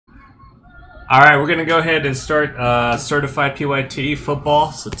All right, we're gonna go ahead and start certified PYT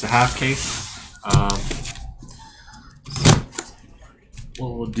football. So it's a half case.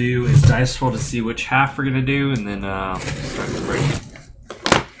 What we'll do is dice roll to see which half we're gonna do, and then start the break.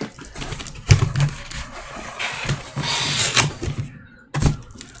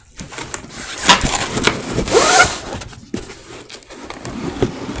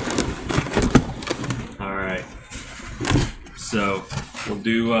 All right. So we'll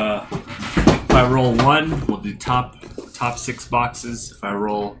do. If I roll 1, we'll do top 6 boxes. If I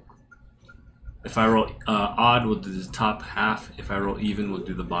roll odd, we'll do the top half. If I roll even, we'll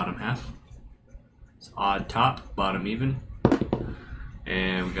do the bottom half. So odd top, bottom even,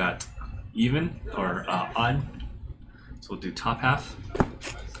 and we got even or odd. So we'll do top half,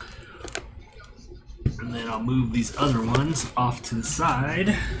 and then I'll move these other ones off to the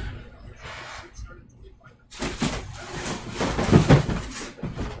side.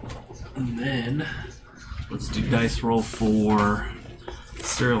 And then let's do dice roll for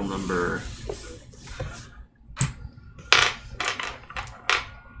serial number.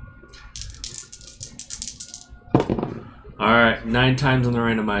 Alright, 9 times on the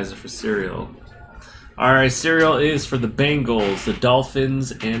randomizer for serial. Alright, serial is for the Bengals, the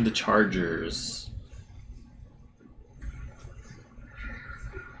Dolphins, and the Chargers.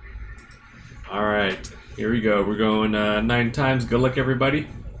 Alright, here we go. We're going 9 times. Good luck, everybody.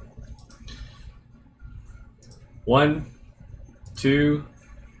 1, 2,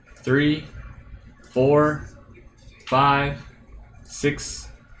 3, 4, 5, 6,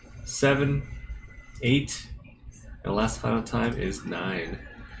 7, 8. The last final time is 9.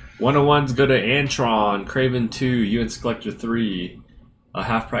 101s go to Antron, Craven 2, UNC Collector 3,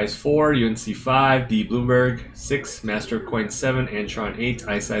 Half Price 4, UNC 5, D Bloomberg 6, Master of Coin 7, Antron 8,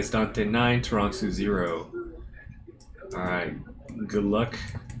 Ice Ice Dante 9, Toronto 0. Alright, good luck,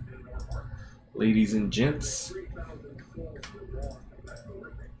 ladies and gents.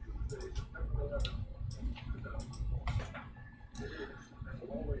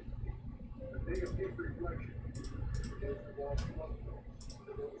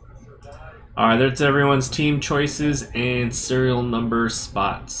 Alright, that's everyone's team choices and serial number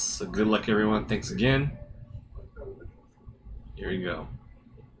spots. So good luck, everyone. Thanks again. Here you go.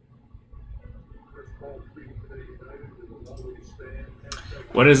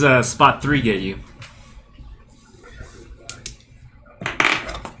 What does spot 3 get you?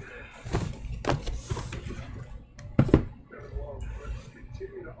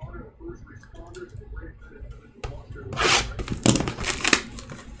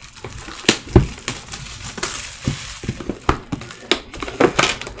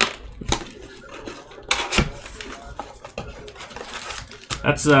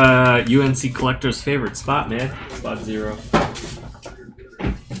 That's UNC Collector's favorite spot, man. Spot 0.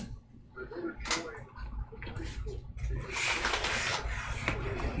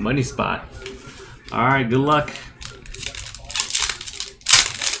 Money spot. Alright, good luck.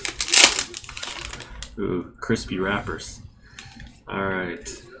 Ooh, crispy wrappers.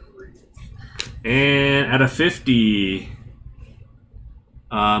 Alright. And at a 50,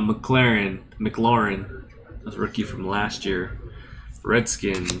 McLaurin. That's a rookie from last year.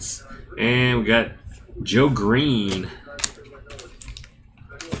 Redskins. And we got Joe Green.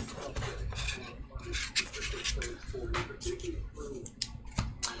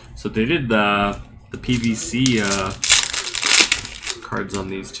 So they did the PVC cards on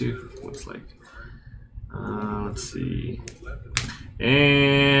these too, looks like. Let's see.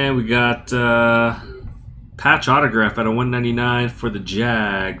 And we got patch autograph at a 199 for the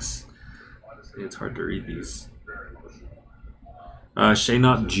Jags. It's hard to read these.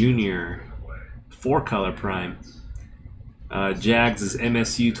 Shaynot Jr. 4-color prime. Jags is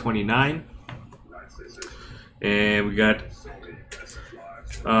MSU 29. And we got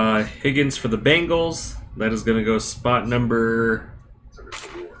Higgins for the Bengals. That is going to go spot number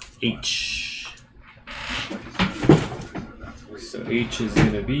H. So H is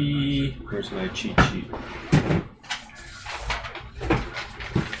going to be... Where's my cheat sheet?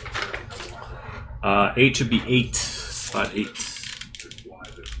 H would be 8. Spot 8.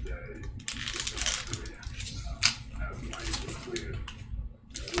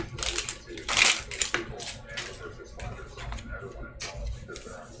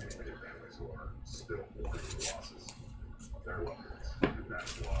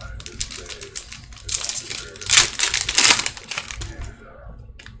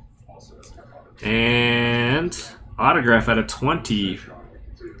 And autograph at a 20.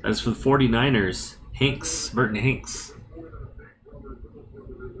 That's for the 49ers. Burton Hanks.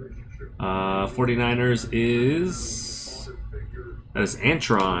 49ers is... That is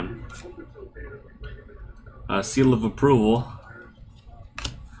Antron. Seal of approval.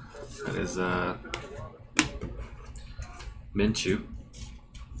 That is Minshew.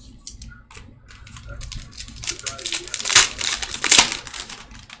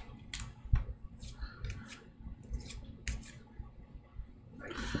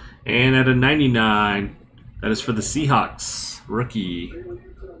 And at a 99, that is for the Seahawks, rookie.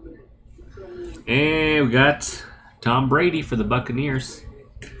 And we got Tom Brady for the Buccaneers.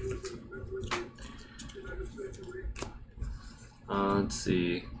 Let's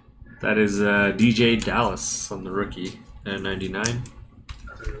see. That is DJ Dallas on the rookie at 99.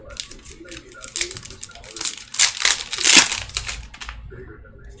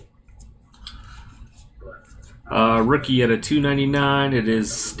 Rookie at a 299. It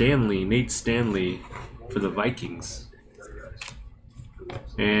is Stanley, Nate Stanley for the Vikings.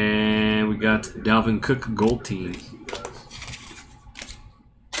 And we got Dalvin Cook Gold Team.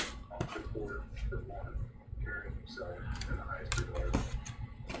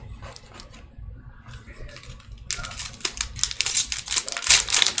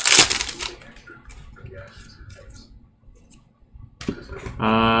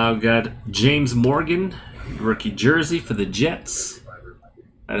 We got James Morgan, rookie jersey for the Jets.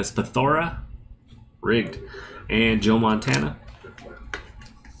 That is Pathora, rigged. And Joe Montana.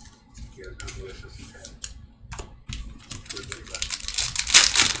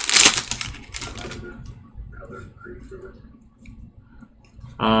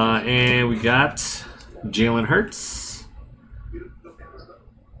 And we got Jalen Hurts.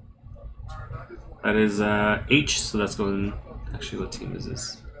 That is H, so that's going... Actually, what team is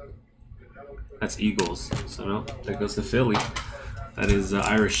this? That's Eagles. So no, that goes to Philly. That is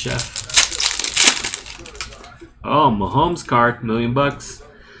Irish Chef. Oh, Mahomes card, $1 million.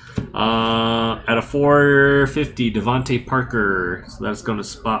 At a 450, Devontae Parker. So that's going to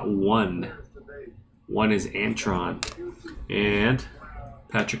spot 1. 1 is Antron. And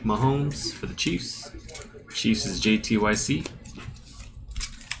Patrick Mahomes for the Chiefs. Chiefs is JTYC.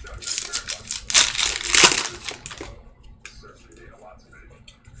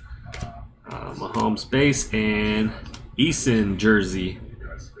 Mahomes base and Eason jersey.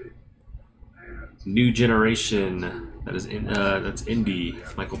 New generation. That is that's Indy.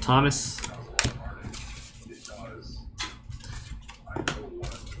 Michael Thomas.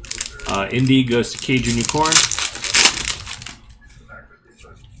 Indy goes to Cajun Unicorn.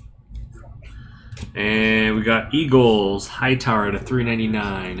 And we got Eagles Hightower at a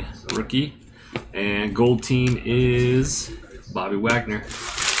 399 rookie. And gold team is Bobby Wagner.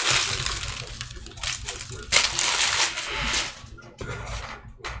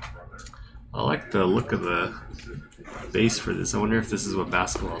 I like the look of the base for this. I wonder if this is what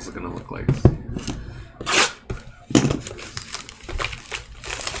basketball is going to look like.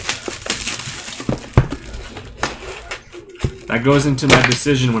 That goes into my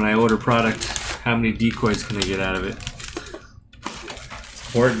decision when I order product. How many decoys can I get out of it?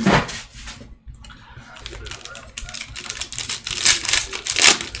 It's important.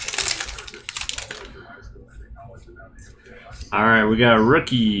 All right, we got a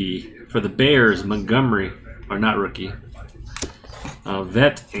rookie for the Bears, Montgomery, or not rookie,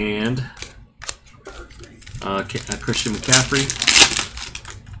 vet and Christian McCaffrey.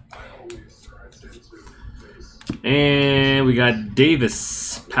 And we got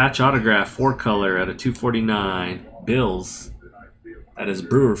Davis, patch autograph, 4-color at a 249, Bills. That is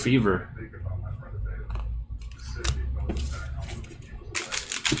Brewer Fever.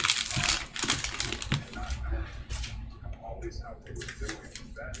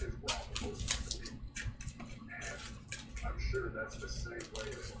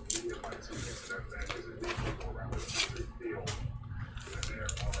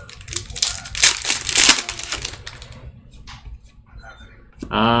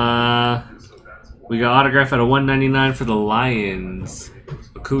 We got autograph at a 199 for the Lions.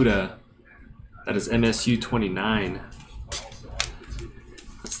 Okuda. That is MSU 29.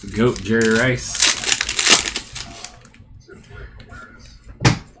 That's the GOAT, Jerry Rice.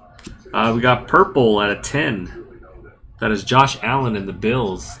 We got purple at a 10. That is Josh Allen and the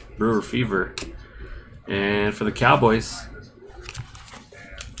Bills. Brewer Fever. And for the Cowboys,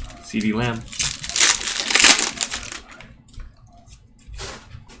 CeeDee Lamb.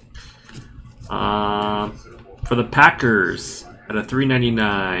 For the Packers at a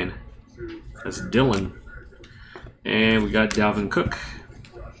 399, that's Dylan. And we got Dalvin Cook.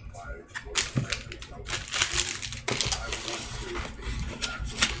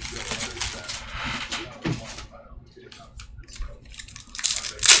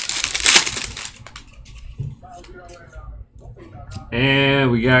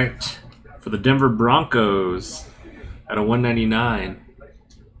 And we got For the Denver Broncos at a 199.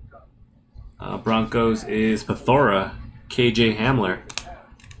 Broncos is Pathora, KJ Hamler,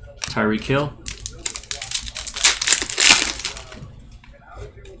 Tyreek Hill.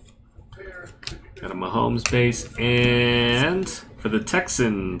 Got a Mahomes base. And for the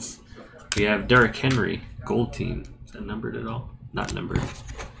Texans, we have Derrick Henry, gold team. Is that numbered at all? Not numbered.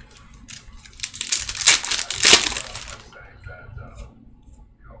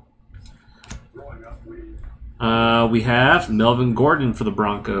 We have Melvin Gordon for the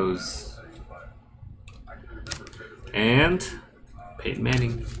Broncos. And Peyton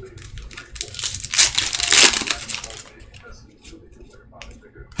Manning.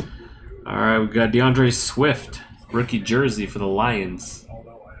 Alright, we got DeAndre Swift, rookie jersey for the Lions.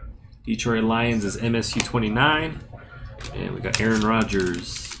 Detroit Lions is MSU 29. And we got Aaron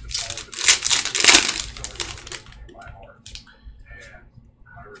Rodgers.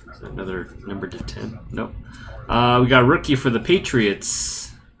 Another number to 10. Nope. We got rookie for the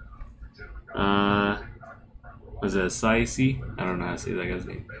Patriots. Was it Saisi? I don't know how to say that guy's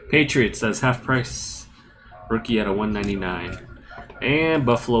name. Patriots, that's half price. Rookie at a 199. And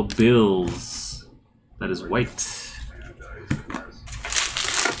Buffalo Bills. That is white.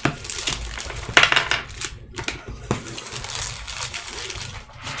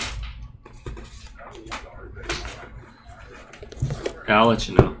 I'll let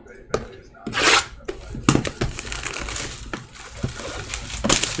you know.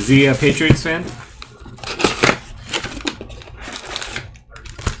 Is he a Patriots fan?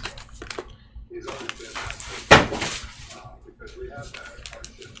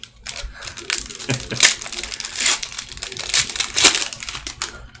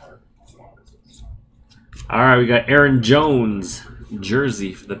 All right, we got Aaron Jones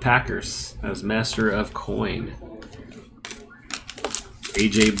jersey for the Packers as Master of Coin.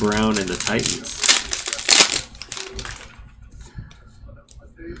 AJ Brown and the Titans.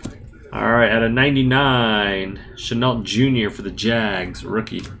 All right, at a 99, Chenault Jr. for the Jags,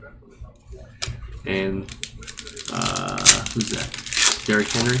 rookie. And who's that? Derrick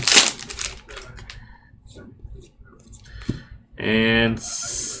Henry. And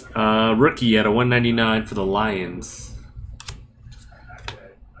rookie at a 199 for the Lions.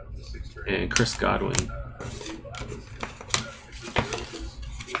 And Chris Godwin.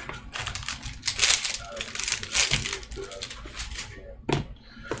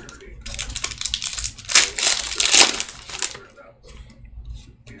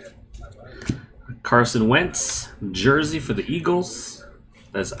 Carson Wentz, jersey for the Eagles.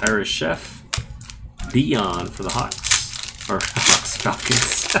 That's Irish Chef. Dion for the Hawks. Or Hawks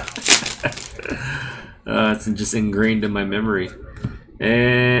Falcons. It's just ingrained in my memory.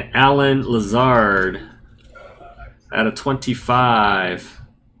 And Alan Lazard at a 25.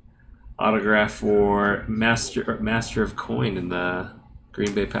 Autograph for Master of Coin in the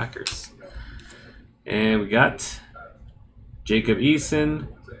Green Bay Packers. And we got Jacob Eason.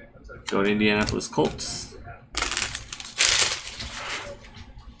 Go to Indianapolis Colts.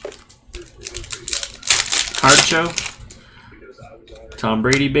 Card show. Tom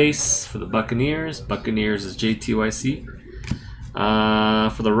Brady base for the Buccaneers. Buccaneers is JTYC.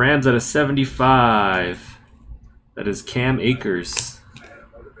 For the Rams at a 75. That is Cam Akers.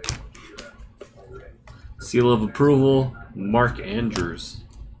 Seal of approval, Mark Andrews.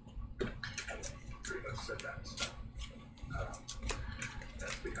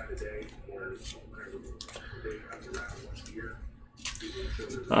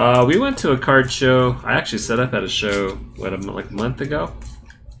 We went to a card show. I actually set up at a show, what, like a month ago?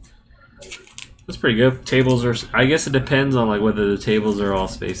 It was pretty good. Tables are, I guess it depends on like whether the tables are all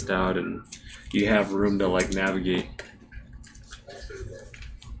spaced out and you have room to like navigate.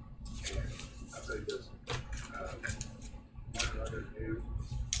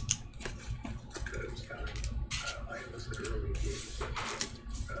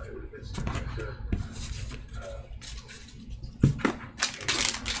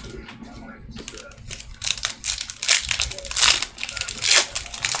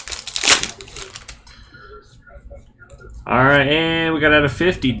 All right, and we got out of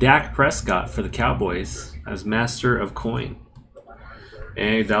 50, Dak Prescott for the Cowboys as Master of Coin.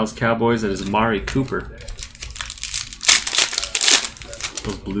 And Dallas Cowboys, that is Amari Cooper.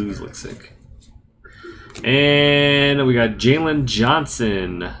 Those blues look sick. And we got Jalen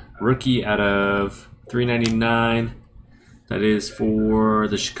Johnson, rookie out of 399. That is for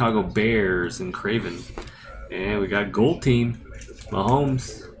the Chicago Bears and Craven. And we got Gold Team,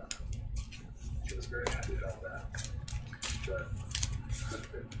 Mahomes.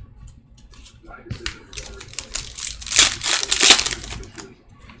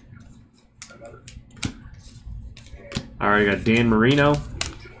 All right, got Dan Marino.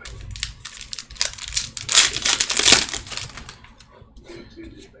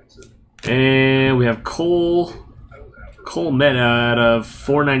 And we have Cole Met out of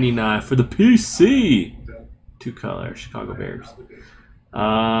 $4.99 for the PC. 2-color Chicago Bears.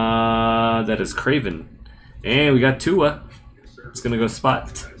 That is Craven. And we got Tua. It's going to go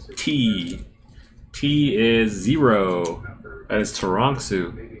spot T. T is 0. That is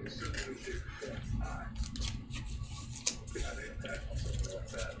Taranksu.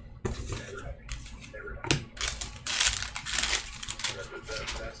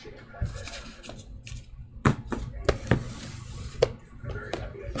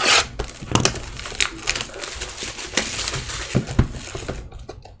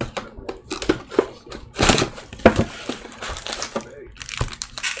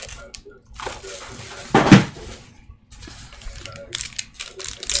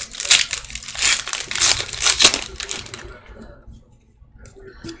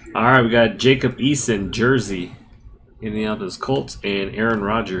 All right, we got Jacob Eason, jersey, Indianapolis Colts, and Aaron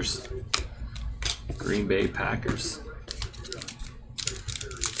Rodgers, Green Bay Packers.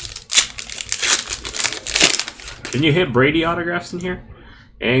 Can you hit Brady autographs in here?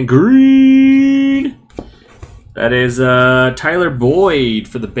 And green. That is Tyler Boyd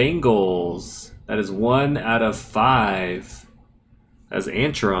for the Bengals. That is 1 out of 5. That's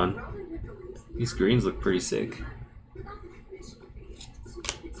Antron. These greens look pretty sick.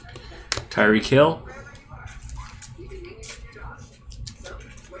 Tyreek Hill.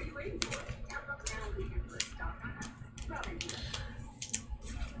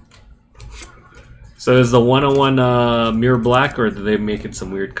 So is the 101 mirror black, or did they make it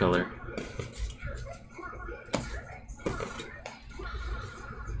some weird color?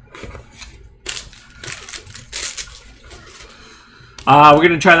 We're going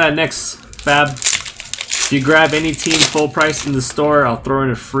to try that next, Fab. If you grab any team full price in the store, I'll throw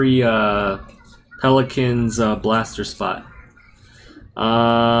in a free Pelicans blaster spot.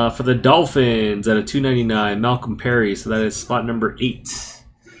 For the Dolphins at a $2.99, Malcolm Perry. So that is spot number 8.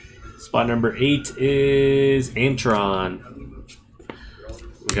 Spot number 8 is Antron.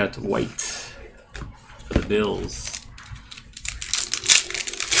 We got white for the Bills.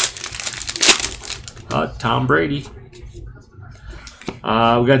 Tom Brady.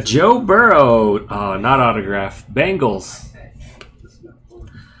 We got Joe Burrow. Oh, not autograph. Bengals.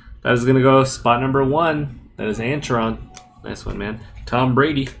 That is going to go spot number 1. That is Antron. Nice one, man. Tom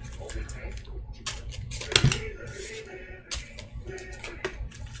Brady.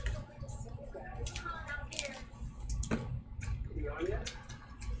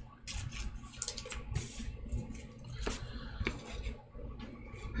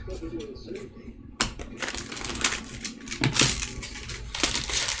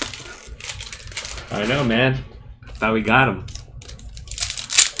 I know, man. Thought we got him.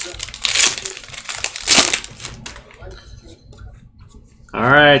 All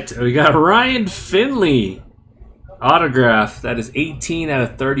right, we got Ryan Finley autograph. That is 18 out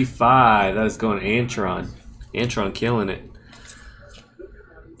of 35. That is going to Antron. Antron killing it.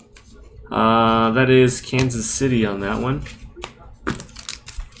 That is Kansas City on that one.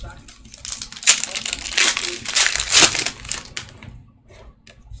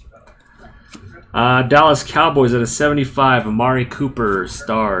 Dallas Cowboys at a 75. Amari Cooper,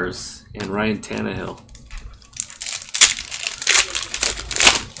 stars, and Ryan Tannehill.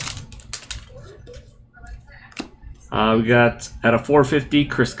 We got at a 450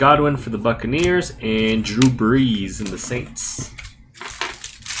 Chris Godwin for the Buccaneers and Drew Brees in the Saints.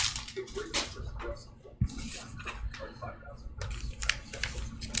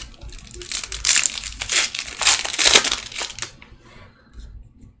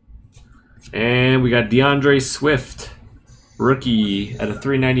 And we got DeAndre Swift, rookie at a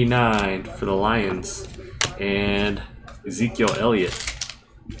 $3.99 for the Lions, and Ezekiel Elliott.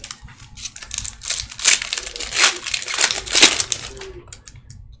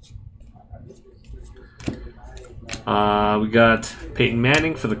 We got Peyton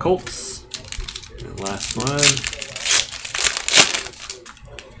Manning for the Colts. And last one.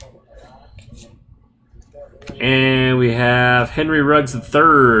 And we have Henry Ruggs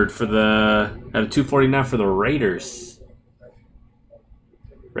III for the at a $2.49 for the Raiders.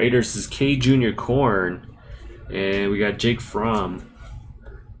 Raiders is K Junior Corn, and we got Jake Fromm.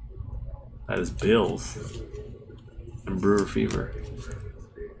 That is Bills and Brewer Fever.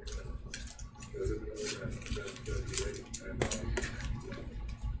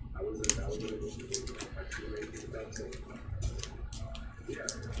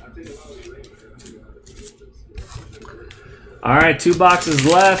 All right, 2 boxes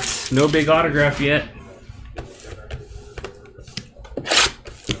left. No big autograph yet.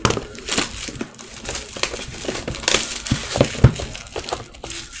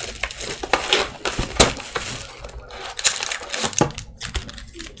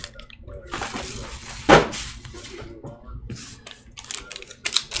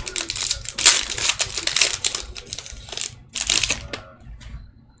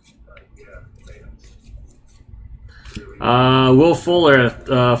 Will Fuller at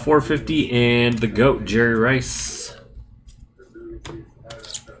 450, and the GOAT, Jerry Rice.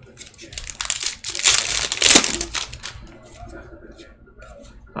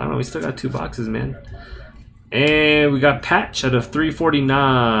 I don't know, we still got 2 boxes, man. And we got Patch out of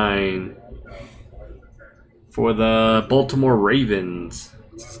 349 for the Baltimore Ravens.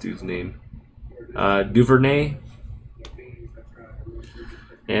 What's this dude's name? Duvernay.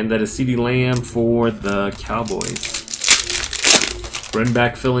 And that is CeeDee Lamb for the Cowboys. Run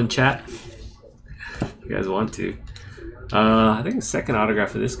back, fill in chat. You guys want to. I think the second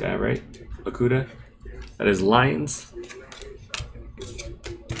autograph for this guy, right? Okuda. That is Lions.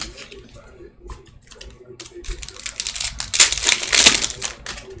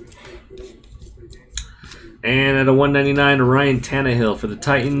 And at a 199, Ryan Tannehill for the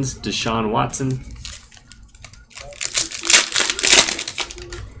Titans, Deshaun Watson.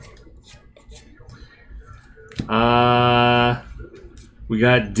 We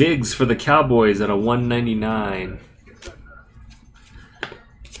got Diggs for the Cowboys at a 199.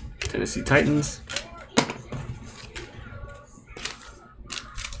 Tennessee Titans.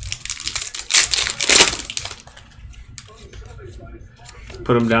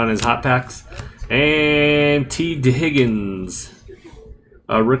 Put them down as hot packs. And T. Higgins,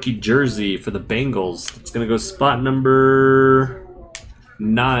 a rookie jersey for the Bengals. It's going to go spot number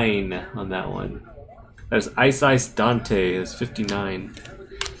 9 on that one. That's Ice Dante. That's 59.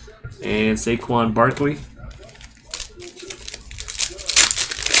 And Saquon Barkley.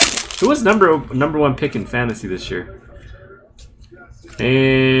 Who was number 1 pick in fantasy this year?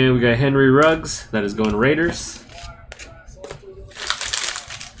 And we got Henry Ruggs. That is going Raiders.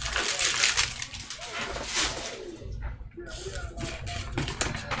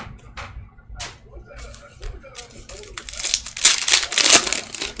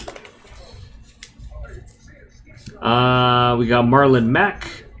 We got Marlon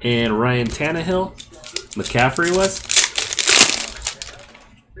Mack and Ryan Tannehill. McCaffrey was.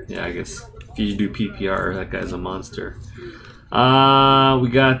 Yeah, I guess if you do PPR, that guy's a monster. We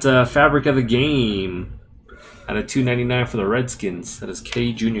got Fabric of the Game at a 299 for the Redskins. That is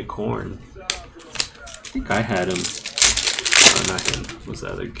K. Junior Corn. I think I had him. Oh, not him. What's the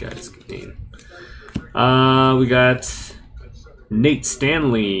other guy's name? We got Nate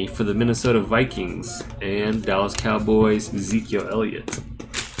Stanley for the Minnesota Vikings and Dallas Cowboys, Ezekiel Elliott.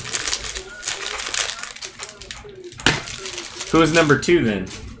 Who is number 2 then?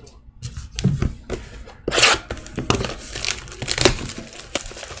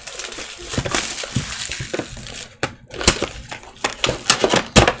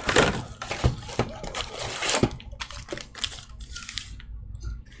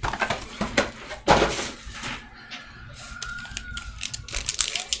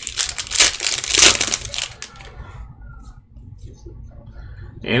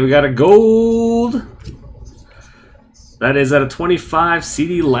 And we got a gold. That is at a 25,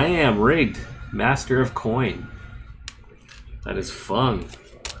 CeeDee Lamb, rigged. Master of Coin. That is fun.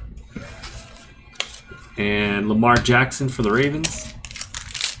 And Lamar Jackson for the Ravens.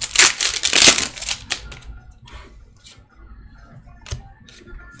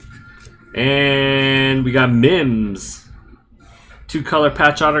 And we got Mims. 2-color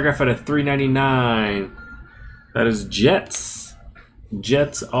patch autograph at a 399. That is Jets.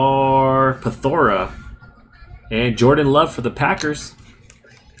 Jets are Pathora. And Jordan Love for the Packers.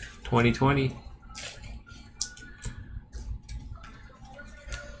 2020.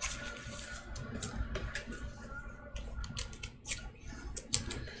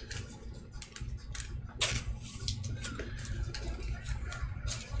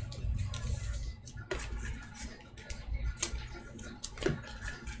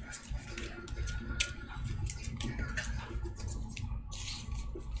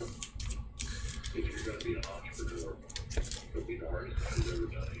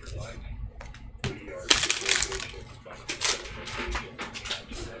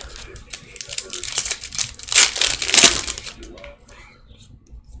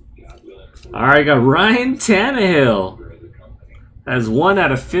 All right, got Ryan Tannehill as 1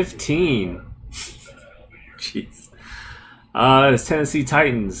 out of 15. Jeez. That is Tennessee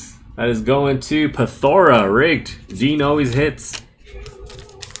Titans. That is going to Pathora, rigged. Dean always hits.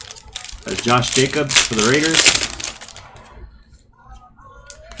 That's Josh Jacobs for the Raiders.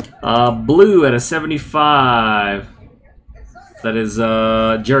 Blue at a 75. That is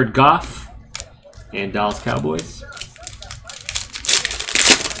Jared Goff and Dallas Cowboys.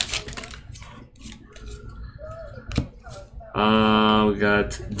 We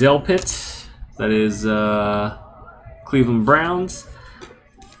got Delpit. That is Cleveland Browns.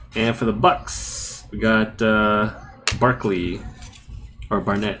 And for the Bucks, we got Barkley, or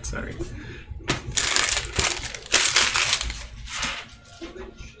Barnett, sorry.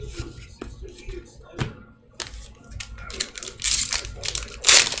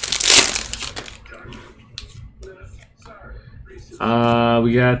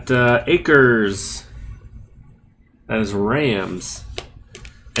 We got Akers as Rams.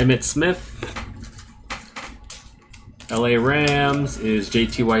 Emmitt Smith. LA Rams is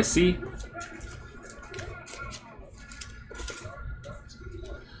JTYC.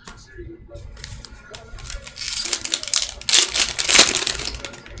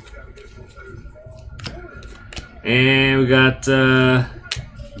 And we got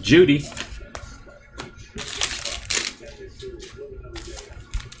Judy.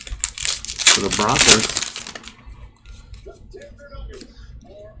 For the Broncos.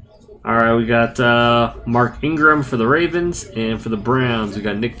 Alright, we got Mark Ingram for the Ravens, and for the Browns, we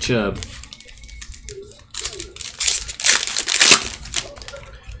got Nick Chubb.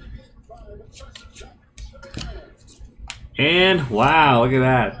 And wow, look at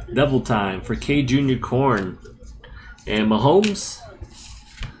that. Double time for K Jr. Corn. And Mahomes.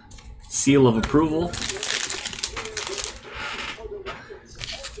 Seal of approval.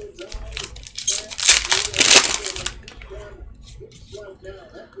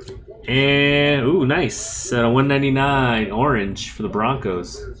 And, ooh, nice. 199 orange for the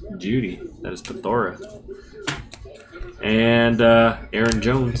Broncos. Judy. That is Pathora. And Aaron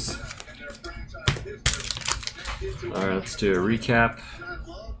Jones. Alright, let's do a recap.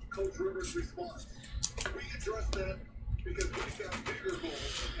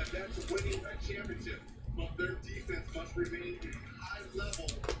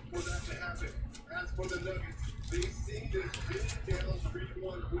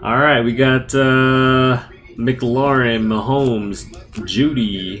 Alright, we got McLaurin, Mahomes,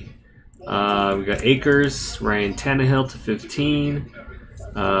 Judy. We got Akers, Ryan Tannehill to 15.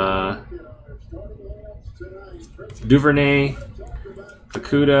 Duvernay,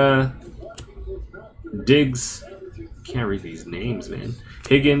 Okuda, Diggs. Can't read these names, man.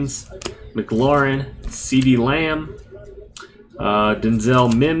 Higgins, McLaurin, CeeDee Lamb,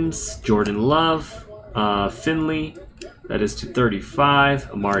 Denzel Mims, Jordan Love, Finley. That is to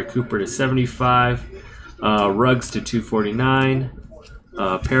 35. Amari Cooper to 75. Ruggs to 249.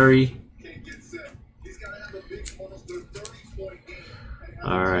 Perry.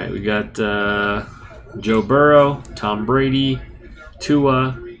 All right, we got Joe Burrow, Tom Brady,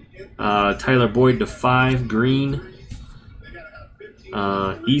 Tua, Tyler Boyd to 5. Green.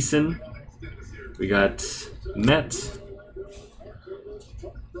 Eason. We got Met.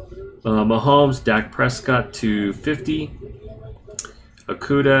 Mahomes, Dak Prescott to 50.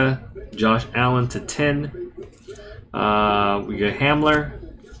 Okuda, Josh Allen to 10. We got Hamler.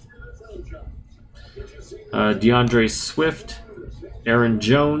 DeAndre Swift. Aaron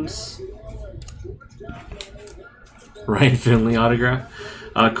Jones. Ryan Finley autograph.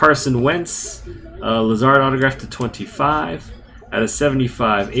 Carson Wentz. Lazard autograph to 25. Out of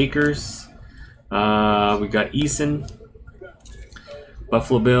 75, Akers. We got Eason.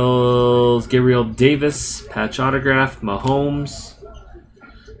 Buffalo Bills, Gabriel Davis, patch autograph, Mahomes,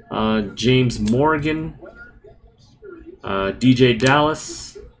 James Morgan, DJ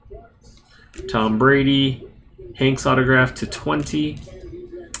Dallas, Tom Brady, Hanks autograph to 20,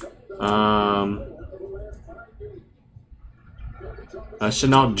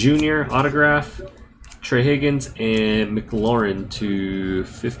 Chenault Jr. autograph, Trey Higgins, and McLaurin to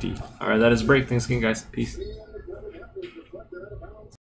 50. All right, that is a break. Thanks again, guys. Peace.